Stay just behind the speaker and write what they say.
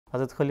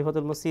হযরত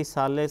খলিফাতুল মসিহ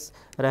সালেস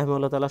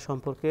রাহিমাহুল্লাহ তাআলা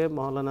সম্পর্কে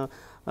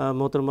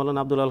মোহতরম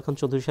মাওলানা আব্দুল আল খান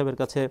চৌধুরী সাহেবের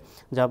কাছে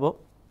যাব।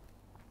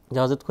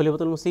 হযরত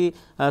খলিফাতুল মসিহ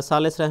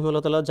সালেস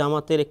রাহিমাহুল্লাহ তাআলা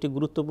জামাতের একটি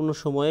গুরুত্বপূর্ণ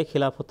সময়ে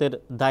খেলাফতের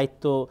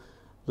দায়িত্ব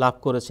লাভ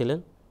করেছিলেন।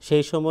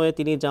 সেই সময়ে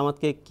তিনি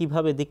জামাতকে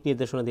কিভাবে দিক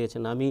নির্দেশনা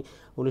দিয়েছেন? আমি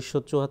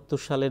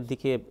 1974 সালের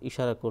দিকে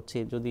ইশারা করছি,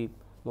 যদি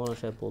মৌলানা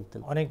সাহেব বলতেন।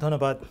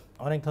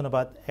 অনেক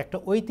ধন্যবাদ। একটা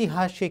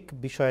ঐতিহাসিক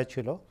বিষয়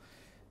ছিল।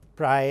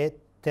 প্রায়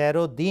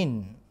 13 দিন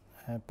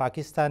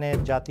পাকিস্তানের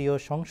জাতীয়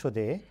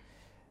সংসদে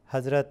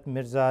হযরত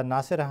মির্জা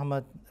নাসির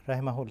আহমদ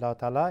রাহিমাহুল্লাহ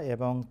তাআলা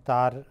এবং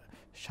তার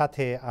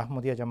সাথে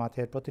আহমদিয়া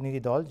জামাতের প্রতিনিধি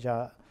দল, যা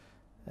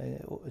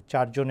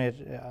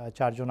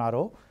চারজন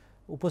আরও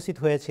উপস্থিত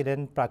হয়েছিলেন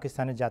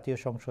পাকিস্তানের জাতীয়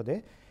সংসদে,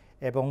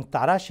 এবং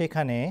তারা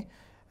সেখানে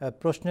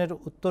প্রশ্নের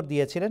উত্তর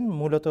দিয়েছিলেন।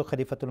 মূলত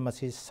খলিফাতুল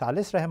মসিহ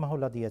সালেস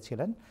রাহিমাহুল্লাহ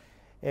দিয়েছিলেন,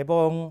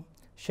 এবং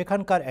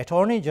সেখানকার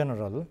অ্যাটর্নি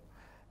জেনারেল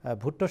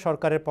ভুট্টো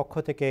সরকারের পক্ষ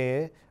থেকে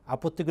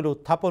আপত্তিগুলো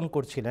উত্থাপন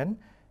করছিলেন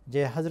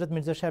যে হযরত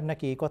মির্জা সাহেব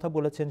নাকি এই কথা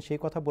বলেছেন, সেই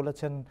কথা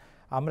বলেছেন,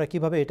 আমরা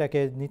কিভাবে এটাকে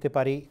নিতে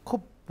পারি। খুব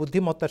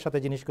বুদ্ধিমত্তার সাথে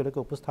জিনিসগুলোকে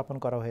উপস্থাপন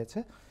করা হয়েছে,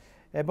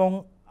 এবং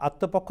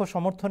আত্মপক্ষ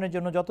সমর্থনের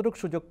জন্য যতটুকু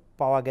সুযোগ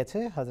পাওয়া গেছে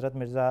হযরত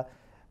মির্জা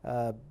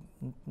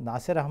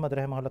নাসির আহমদ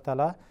রাহিমাহুল্লাহ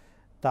তাআলা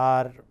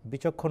তার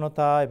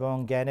বিচক্ষণতা এবং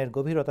জ্ঞানের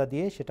গভীরতা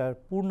দিয়ে সেটা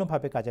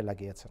পূর্ণভাবে কাজে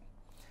লাগিয়েছেন।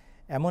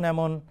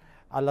 এমন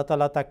আল্লাহ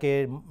তাআলা তাকে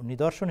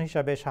নিদর্শন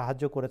হিসাবে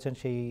সাহায্য করেছেন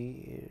সেই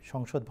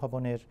সংসদ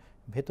ভবনের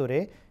ভেতরে,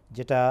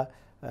 যেটা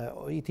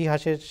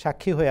ইতিহাসের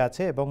সাক্ষী হয়ে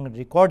আছে এবং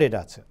রেকর্ডেড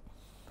আছে।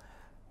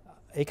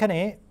 এখানে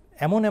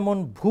এমন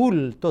ভুল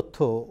তথ্য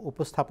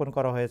উপস্থাপন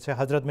করা হয়েছে।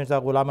 হযরত মির্জা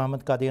গোলাম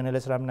আহমদ কাদিয়ানী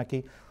আলাইহিস সালাম নাকি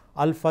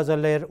আল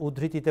ফাজলের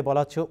উদ্ধৃতিতে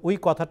বলা হচ্ছে ওই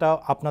কথাটা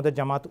আপনাদের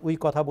জামাত ওই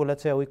কথা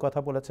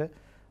বলেছে।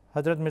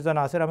 হযরত মির্জা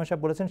নাসির আহমদ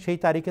সাহেব বলেছেন সেই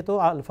তারিখে তো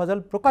আল ফাজল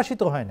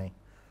প্রকাশিত হয় নাই।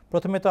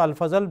 প্রথমে তো আল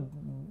ফাজল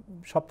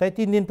সপ্তাহে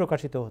 3 দিন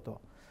প্রকাশিত হতো।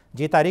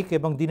 যে তারিখ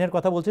এবং দিনের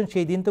কথা বলছেন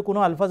সেই দিন তো কোনো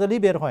আল ফাজলই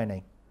বের হয়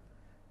নাই।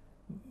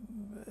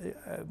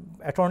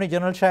 অ্যাটর্নি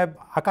জেনারেল সাহেব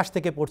আকাশ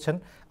থেকে পড়ছেন,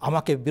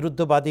 আমাকে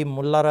বিরুদ্ধবাদী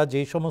মোল্লারা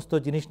যেই সমস্ত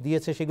জিনিস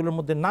দিয়েছে সেগুলোর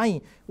মধ্যে নাই,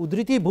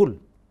 উদ্ধৃতি ভুল।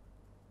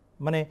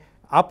 মানে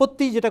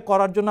আপত্তি যেটা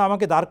করার জন্য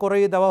আমাকে দাঁড়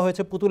করাইয়ে দেওয়া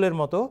হয়েছে পুতুলের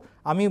মতো,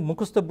 আমি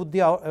মুখস্থ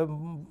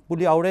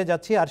বুলি আউড়ে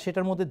যাচ্ছি, আর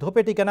সেটার মধ্যে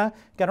ধোপে ঠিকানা,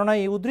 কেননা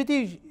এই উদ্ধৃতি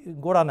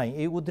গোড়া নাই,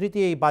 এই উদ্ধৃতি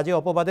এই বাজে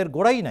অপবাদের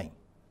গোড়াই নাই।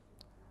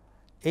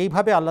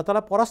 এইভাবে আল্লাহ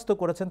তাআলা পরাস্ত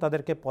করেছেন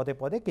তাদেরকে পদে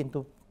পদে, কিন্তু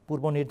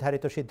পূর্ব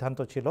নির্ধারিত সিদ্ধান্ত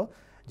ছিল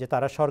যে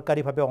তারা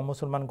সরকারিভাবে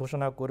অমুসলমান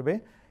ঘোষণা করবে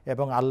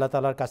এবং আল্লাহ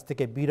তাআলার কাছ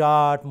থেকে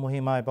বিরাট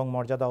মহিমা এবং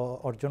মর্যাদা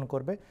অর্জন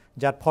করবে,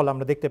 যার ফল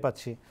আমরা দেখতে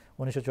পাচ্ছি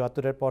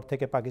 1974-এর পর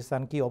থেকে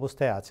পাকিস্তান কি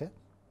অবস্থায় আছে।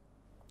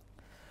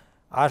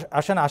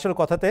 আসেন আসল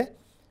কথাতে।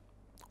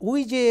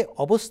 ওই যে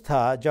অবস্থা,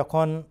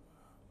 যখন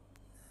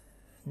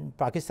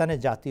পাকিস্তানের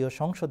জাতীয়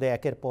সংসদে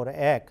একের পর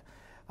এক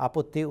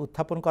আপত্তি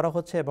উত্থাপন করা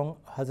হচ্ছে এবং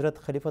হযরত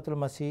খলিফাতুল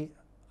মসিহ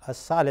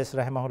সালেস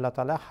রাহিমাহুল্লাহ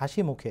তাআলা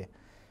হাসি মুখে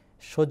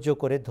সহ্য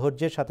করে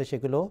ধৈর্যের সাথে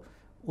সেগুলো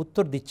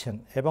উত্তর দিচ্ছেন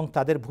এবং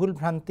তাদের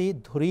ভুলভ্রান্তি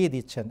ধরিয়ে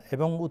দিচ্ছেন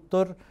এবং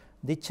উত্তর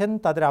দিচ্ছেন,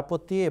 তাদের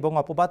আপত্তি এবং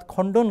অপবাদ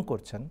খণ্ডন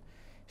করছেন,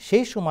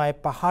 সেই সময়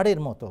পাহাড়ের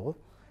মতো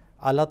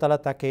আল্লাহ তাআলা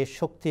তাকে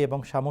শক্তি এবং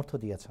সামর্থ্য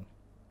দিয়েছেন।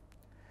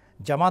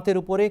 জামাতের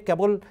উপরে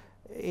কেবল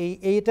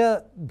এইটা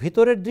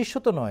ভিতরের দৃশ্য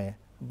তো নয়,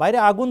 বাইরে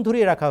আগুন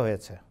ধরিয়ে রাখা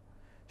হয়েছে।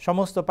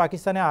 সমস্ত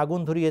পাকিস্তানে আগুন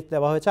ধরিয়ে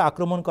দেওয়া হয়েছে,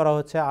 আক্রমণ করা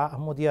হচ্ছে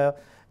আহমদিয়া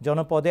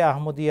জনপদে,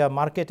 আহমদিয়া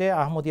মার্কেটে,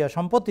 আহমদিয়া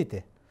সম্পত্তিতে,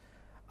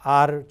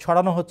 আর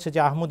ছড়ানো হচ্ছে যে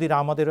আহমদিরা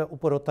আমাদের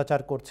উপর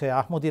অত্যাচার করছে,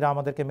 আহমদিরা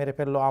আমাদেরকে মেরে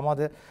ফেললো,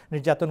 আমাদের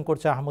নির্যাতন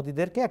করছে,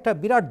 আহমদিদেরকে একটা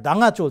বিরাট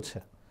দাঙ্গা চলছে।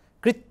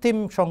 কৃত্রিম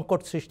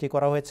সংকট সৃষ্টি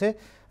করা হয়েছে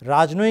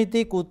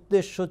রাজনৈতিক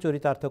উদ্দেশ্য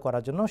চরিতার্থ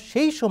করার জন্য।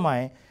 সেই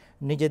সময়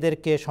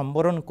নিজেদেরকে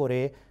সম্বরণ করে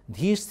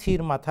ধীর স্থির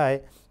মাথায়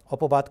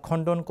অপবাদ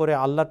খণ্ডন করে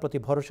আল্লাহর প্রতি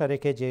ভরসা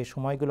রেখে যে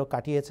সময়গুলো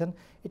কাটিয়েছেন,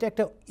 এটা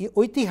একটা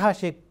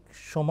ঐতিহাসিক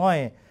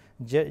সময়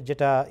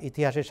যেটা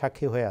ইতিহাসের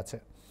সাক্ষী হয়ে আছে।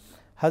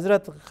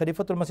 হযরত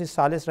খলিফাতুল মসিহ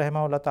সালেস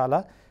রাহিমাহুল্লাহ তাআলা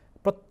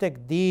প্রত্যেক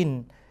দিন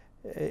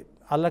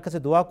আল্লাহর কাছে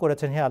দোয়া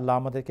করেছেন, হে আল্লাহ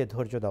আমাদেরকে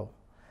ধৈর্য দাও,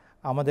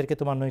 আমাদেরকে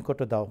তোমার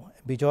নৈকট্য দাও,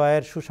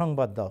 বিজয়ের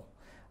সুসংবাদ দাও।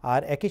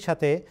 আর একই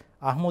সাথে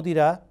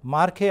আহমদিরা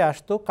মার খেয়ে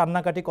আসতো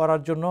কান্নাকাটি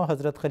করার জন্য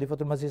হযরত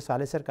খলিফাতুল মসিহ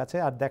সালেসের কাছে,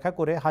 আর দেখা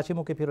করে হাসি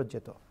মুখে ফেরত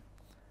যেত।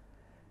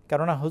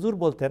 কেননা হুজুর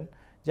বলতেন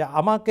যে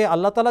আমাকে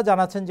আল্লাহ তাআলা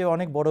জানাচ্ছেন যে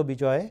অনেক বড়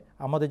বিজয়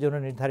আমাদের জন্য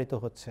নির্ধারিত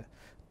হচ্ছে,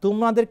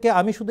 তোমাদেরকে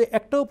আমি শুধু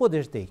একটা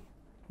উপদেশ দিই,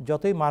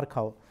 যতই মার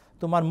খাও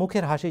তোমার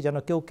মুখের হাসি যেন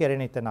কেউ কেড়ে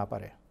নিতে না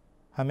পারে,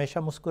 হামেশা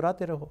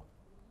মুস্কুরাতে রহো।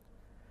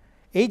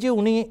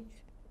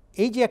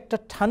 এই যে একটা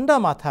ঠান্ডা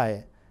মাথায়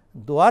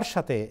দোয়ার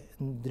সাথে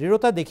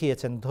দৃঢ়তা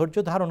দেখিয়েছেন, ধৈর্য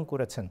ধারণ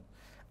করেছেন,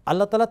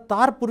 আল্লাহ তাআলা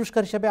তার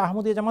পুরস্কার হিসেবে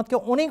আহমদিয়া জামাতকে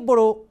অনেক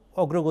বড়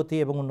অগ্রগতি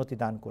এবং উন্নতি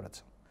দান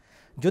করেছেন।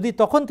 যদি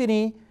তখন তিনি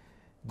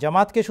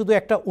জামাতকে শুধু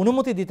একটা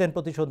অনুমতি দিতেন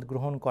প্রতিশোধ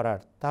গ্রহণ করার,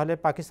 তাহলে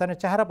পাকিস্তানের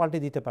চেহারা পাল্টে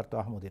দিতে পারত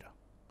আহমদিরা।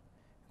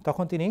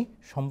 তখন তিনি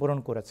সম্বরণ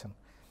করেছেন,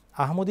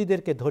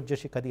 আহমদিদেরকে ধৈর্য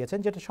শিক্ষা দিয়েছেন,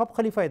 যেটা সব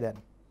খলিফাই দেন।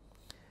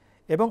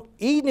 এবং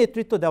এই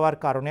নেতৃত্ব দেওয়ার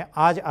কারণে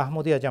আজ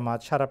আহমদিয়া জামাত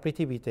সারা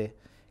পৃথিবীতে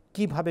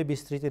কিভাবে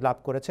বিস্তৃতি লাভ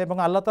করেছে এবং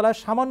আল্লাহ তাআলা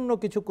সামান্য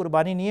কিছু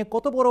কুরবানি নিয়ে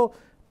কত বড়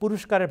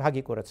পুরস্কারের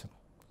ভাগী করেছেন।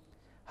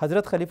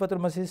 হযরত খলিফাতুল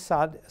মসিহ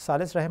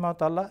সালেস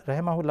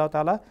রাহিমাহুল্লাহ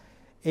তাআলা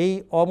এই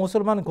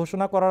অমুসলমান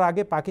ঘোষণা করার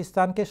আগে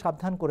পাকিস্তানকে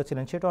সাবধান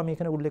করেছিলেন, সেটাও আমি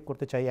এখানে উল্লেখ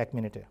করতে চাই 1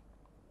 মিনিটে।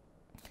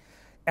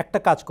 একটা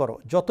কাজ করো,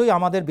 যতই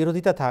আমাদের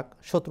বিরোধিতা থাক,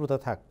 শত্রুতা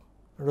থাক,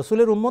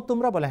 রসুলের উম্মত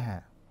তোমরা? বলে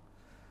হ্যাঁ।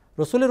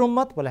 রসুলের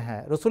উম্মত? বলে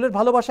হ্যাঁ। রসুলের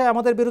ভালোবাসায়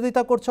আমাদের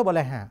বিরোধিতা করছো?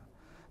 বলে হ্যাঁ।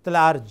 তাহলে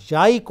আর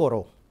যাই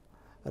করো,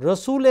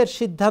 রসুলের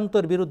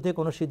সিদ্ধান্তের বিরুদ্ধে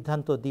কোনো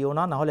সিদ্ধান্ত দিও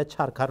না, নাহলে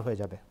ছারখার হয়ে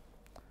যাবে,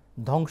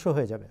 ধ্বংস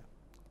হয়ে যাবে।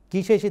 কী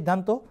সেই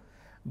সিদ্ধান্ত?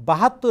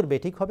 72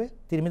 বেঠিক হবে,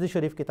 তিরমিজি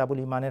শরীফ কিতাবুল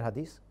ইমানের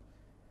হাদিস।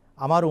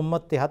 আমার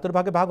উম্মত 73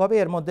 ভাগে ভাগ হবে,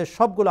 এর মধ্যে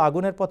সবগুলো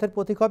আগুনের পথের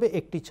প্রতীক হবে,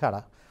 একটি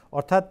ছাড়া।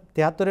 অর্থাৎ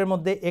 73-এর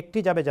মধ্যে একটি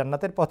যাবে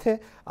জান্নাতের পথে,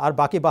 আর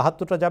বাকি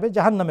 72টা যাবে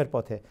জাহান্নামের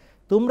পথে।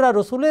 তোমরা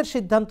রসুলের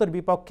সিদ্ধান্তের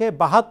বিপক্ষে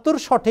 72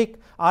 সঠিক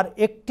আর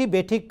একটি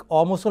বেঠিক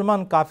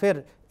অমুসলমান কাফের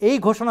এই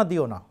ঘোষণা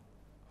দিও না।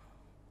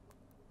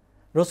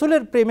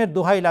 রসুলের প্রেমের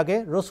দোহাই লাগে,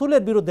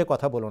 রসুলের বিরুদ্ধে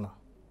কথা বলো না,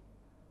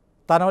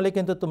 তা নাহলে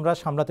কিন্তু তোমরা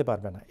সামলাতে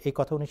পারবে না। এই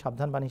কথা উনি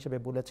সাবধানবাণী হিসেবে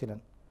বলেছিলেন,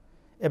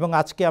 এবং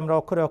আজকে আমরা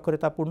অক্ষরে অক্ষরে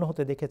তা পূর্ণ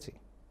হতে দেখেছি,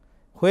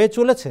 হয়ে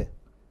চলেছে।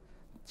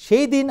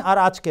 সেই দিন আর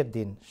আজকের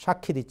দিন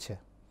সাক্ষী দিচ্ছে,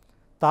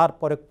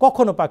 তারপরে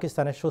কখনো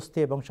পাকিস্তানের স্বস্তি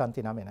এবং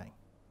শান্তি নামে নাই।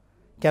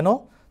 কেন?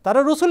 তারা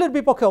রসুলের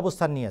বিপক্ষে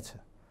অবস্থান নিয়েছে।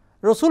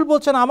 রসুল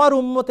বলছেন আমার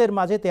উম্মতের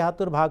মাঝে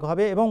 73 ভাগ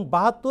হবে, এবং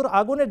 72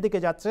 আগুনের দিকে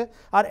যাচ্ছে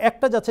আর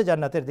একটা যাচ্ছে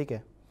জান্নাতের দিকে।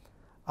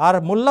 আর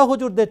মোল্লা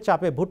হুজুরদের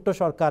চাপে ভুট্টো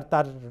সরকার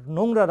তার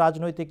নোংরা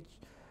রাজনৈতিক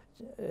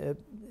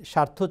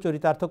স্বার্থ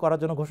চরিতার্থ করার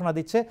জন্য ঘোষণা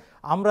দিচ্ছে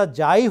আমরা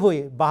যাই হই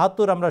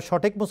 72 আমরা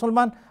সঠিক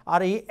মুসলমান,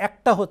 আর এই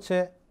একটা হচ্ছে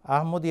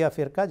আহমদিয়া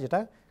ফিরকা যেটা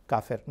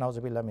কাফের,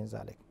 নাউজুবিল্লাহ মিন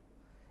যালিক।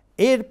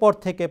 এরপর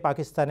থেকে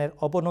পাকিস্তানের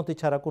অবনতি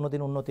ছাড়া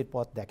কোনোদিন উন্নতির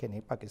পথ দেখেনি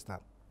পাকিস্তান।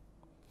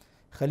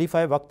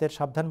 খলিফায়ে ওয়াক্তের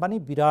সাবধানবাণী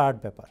বিরাট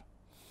ব্যাপার।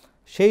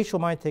 সেই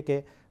সময় থেকে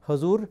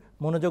হুজুর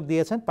মনোযোগ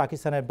দিয়েছেন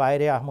পাকিস্তানের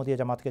বাইরে আহমদিয়া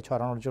জামাতকে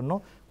ছড়ানোর জন্য,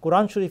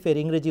 কোরআন শরীফের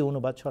ইংরেজি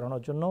অনুবাদ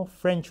ছড়ানোর জন্য,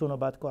 ফ্রেঞ্চ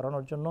অনুবাদ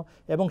করানোর জন্য,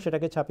 এবং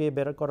সেটাকে ছাপিয়ে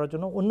বের করার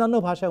জন্য অন্যান্য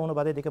ভাষায়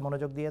অনুবাদের দিকে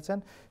মনোযোগ দিয়েছেন।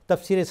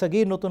 তাফসিরে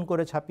সগীর নতুন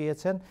করে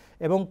ছাপিয়েছেন,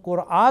 এবং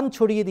কোরআন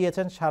ছড়িয়ে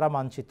দিয়েছেন সারা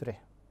মানচিত্রে।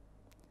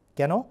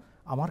 কেন?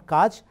 আমার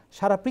কাজ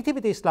সারা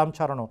পৃথিবীতে ইসলাম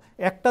ছড়ানো।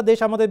 একটা দেশ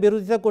আমাদের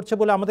বিরোধিতা করছে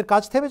বলে আমাদের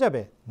কাজ থেমে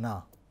যাবে না।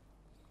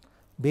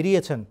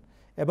 বেরিয়েছেন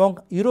এবং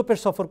ইউরোপের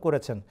সফর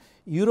করেছেন।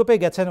 ইউরোপে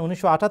গেছেন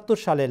 1978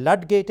 সালে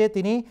লাডগেটে।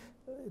 তিনি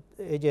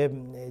এই যে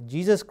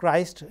Jesus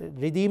Christ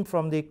redeem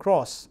from the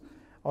cross,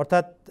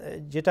 অর্থাৎ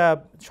যেটা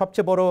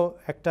সবচেয়ে বড়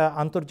একটা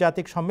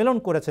আন্তর্জাতিক সম্মেলন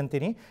করেছেন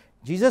তিনি।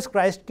 জিসাস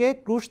ক্রাইস্টকে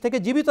ক্রুশ থেকে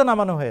জীবিত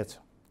নামানো হয়েছে।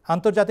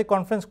 আন্তর্জাতিক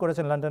কনফারেন্স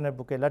করেছেন লন্ডনের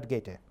বুকে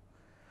লাডগেটে।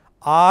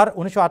 আর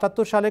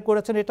 1978 সালে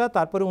করেছেন এটা।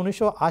 তারপরে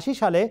 1980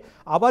 সালে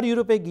আবার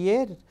ইউরোপে গিয়ে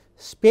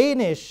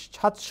স্পেনে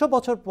 700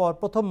 বছর পর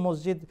প্রথম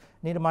মসজিদ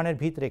নির্মাণের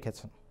ভিত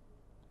রেখেছেন।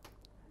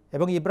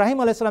 এবং ইব্রাহিম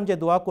আলাইহিস সালাম যে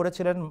দোয়া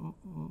করেছিলেন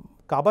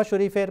কাবা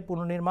শরীফের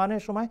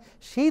পুনর্নির্মাণের সময়,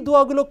 সেই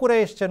দোয়াগুলো করে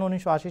এসছেন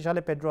 1980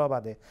 সালে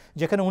পেড্রোয়াবাদে,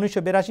 যেখানে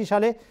 1982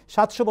 সালে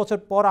 700 বছর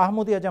পর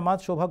আহমদিয়া জামাত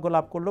সৌভাগ্য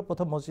লাভ করলো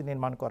প্রথম মসজিদ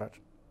নির্মাণ করার।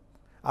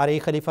 আর এই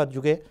খলিফার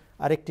যুগে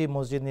আরেকটি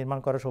মসজিদ নির্মাণ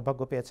করার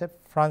সৌভাগ্য পেয়েছে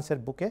ফ্রান্সের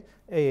বুকে,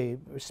 এই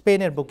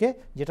স্পেনের বুকে,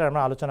 যেটা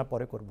আমরা আলোচনা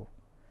পরে করব।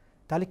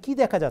 তাহলে কি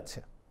দেখা যাচ্ছে?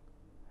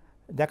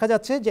 দেখা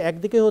যাচ্ছে যে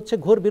একদিকে হচ্ছে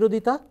ঘোর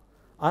বিরোধিতা,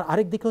 আর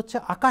আরেকদিকে হচ্ছে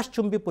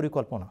আকাশচুম্বী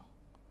পরিকল্পনা।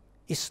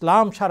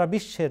 ইসলাম সারা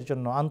বিশ্বের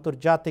জন্য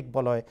আন্তর্জাতিক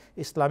বলয়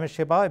ইসলামের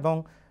সেবা এবং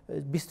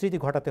বিস্তৃতি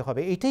ঘটাতে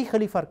হবে, এটাই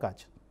খলিফার কাজ।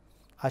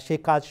 আর সেই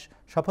কাজ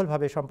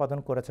সফলভাবে সম্পাদন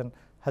করেছেন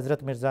হযরত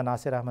মির্জা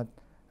নাসির আহমদ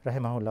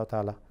রাহিমাহুল্লাহ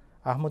তাআলা।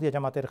 আহমদিয়া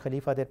জামাতের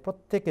খলিফাদের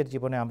প্রত্যেকের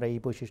জীবনে আমরা এই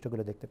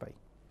বৈশিষ্ট্যগুলো দেখতে পাই।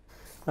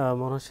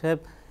 মনোজ সাহেব,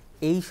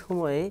 এই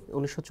সময়ে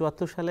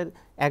 1974 সালের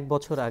এক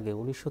বছর আগে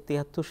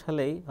 1973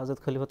 সালেই হযরত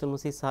খলিফাতুল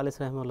মসিহ সালেস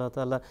রাহিমাহুল্লাহ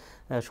তাআলা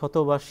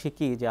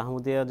শতবার্ষিকী, যে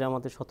আহমদিয়া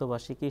জামাতের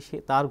শতবার্ষিকী,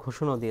 তার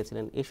ঘোষণা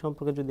দিয়েছিলেন। এই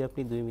সম্পর্কে যদি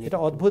আপনি 2 মিনিট। এটা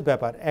অদ্ভুত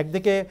ব্যাপার।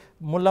 একদিকে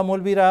মোল্লা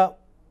মৌলবীরা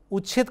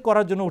উচ্ছেদ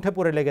করার জন্য উঠে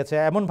পড়ে লেগেছে,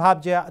 এমন ভাব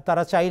যে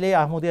তারা চাইলেই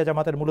আহমদিয়া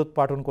জামাতের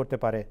মূলোৎপাটন করতে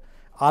পারে।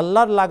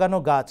 আল্লাহর লাগানো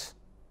গাছ,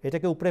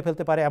 এটাকে উপড়ে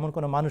ফেলতে পারে এমন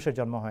কোনো মানুষের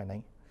জন্ম হয়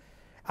নাই।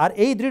 আর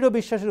এই দৃঢ়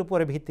বিশ্বাসের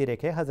উপরে ভিত্তি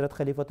রেখে হযরত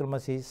খলিফাতুল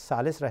মসিহ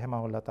সালেস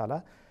রাহিমাহুল্লাহ তাআলা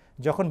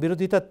যখন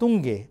বিরোধিতা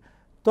তুঙ্গে,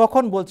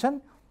 তখন বলছেন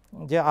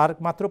যে আর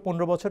মাত্র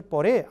 15 বছর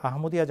পরে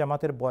আহমদিয়া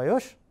জামাতের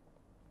বয়স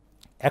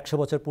 100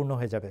 বছর পূর্ণ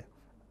হয়ে যাবে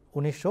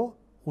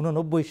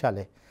 1989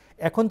 সালে।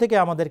 এখন থেকে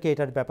আমাদেরকে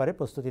এটার ব্যাপারে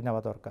প্রস্তুতি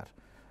নেওয়া দরকার।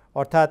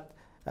 অর্থাৎ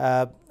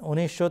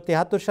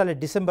 1973 সালের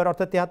ডিসেম্বর,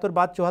 অর্থাৎ 73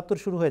 বাদ 74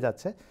 শুরু হয়ে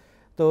যাচ্ছে।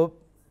 তো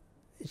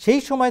সেই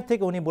সময়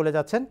থেকে উনি বলে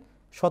যাচ্ছেন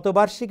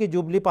শতবার্ষিকী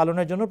জুবলি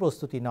পালনের জন্য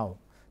প্রস্তুতি নাও।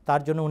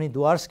 তার জন্য উনি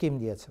দোয়ার স্কিম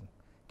দিয়েছেন,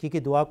 কী কী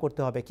দোয়া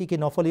করতে হবে, কী কী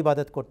নফল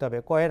ইবাদত করতে হবে,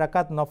 কয়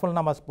রাকাত নফল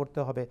নামাজ পড়তে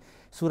হবে,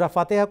 সূরা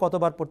ফাতিহা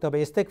কতবার পড়তে হবে,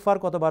 ইস্তেগফার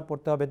কতবার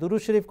পড়তে হবে,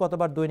 দুরূদ শরীফ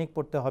কতবার দৈনিক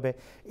পড়তে হবে,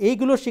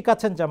 এইগুলো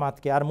শিখাচ্ছেন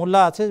জামাতকে। আর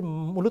মোল্লা আছে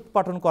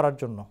মূলোৎপাটন করার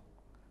জন্য।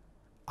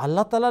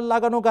 আল্লাহ তাআলার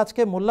লাগানো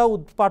গাছকে মোল্লা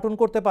উৎপাটন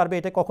করতে পারবে,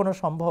 এটা কখনো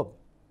সম্ভব?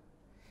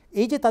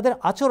 এই যে তাদের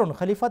আচরণ,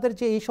 খলিফাদের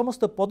যে এই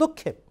সমস্ত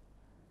পদক্ষেপ,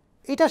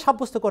 এটা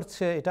সাব্যস্ত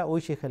করছে এটা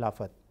ঐশী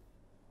খেলাফত।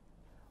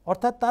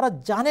 অর্থাৎ তারা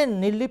জানেন,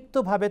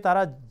 নির্লিপ্তভাবে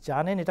তারা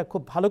জানেন, এটা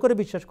খুব ভালো করে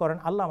বিশ্বাস করেন,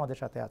 আল্লাহ আমাদের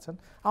সাথে আছেন,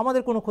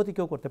 আমাদের কোনো ক্ষতি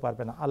কেউ করতে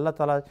পারবে না। আল্লাহ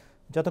তাআলা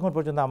যতক্ষণ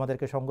পর্যন্ত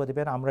আমাদেরকে সঙ্গ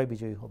দিবেন আমরাই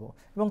বিজয়ী হব,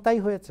 এবং তাই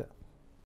হয়েছে।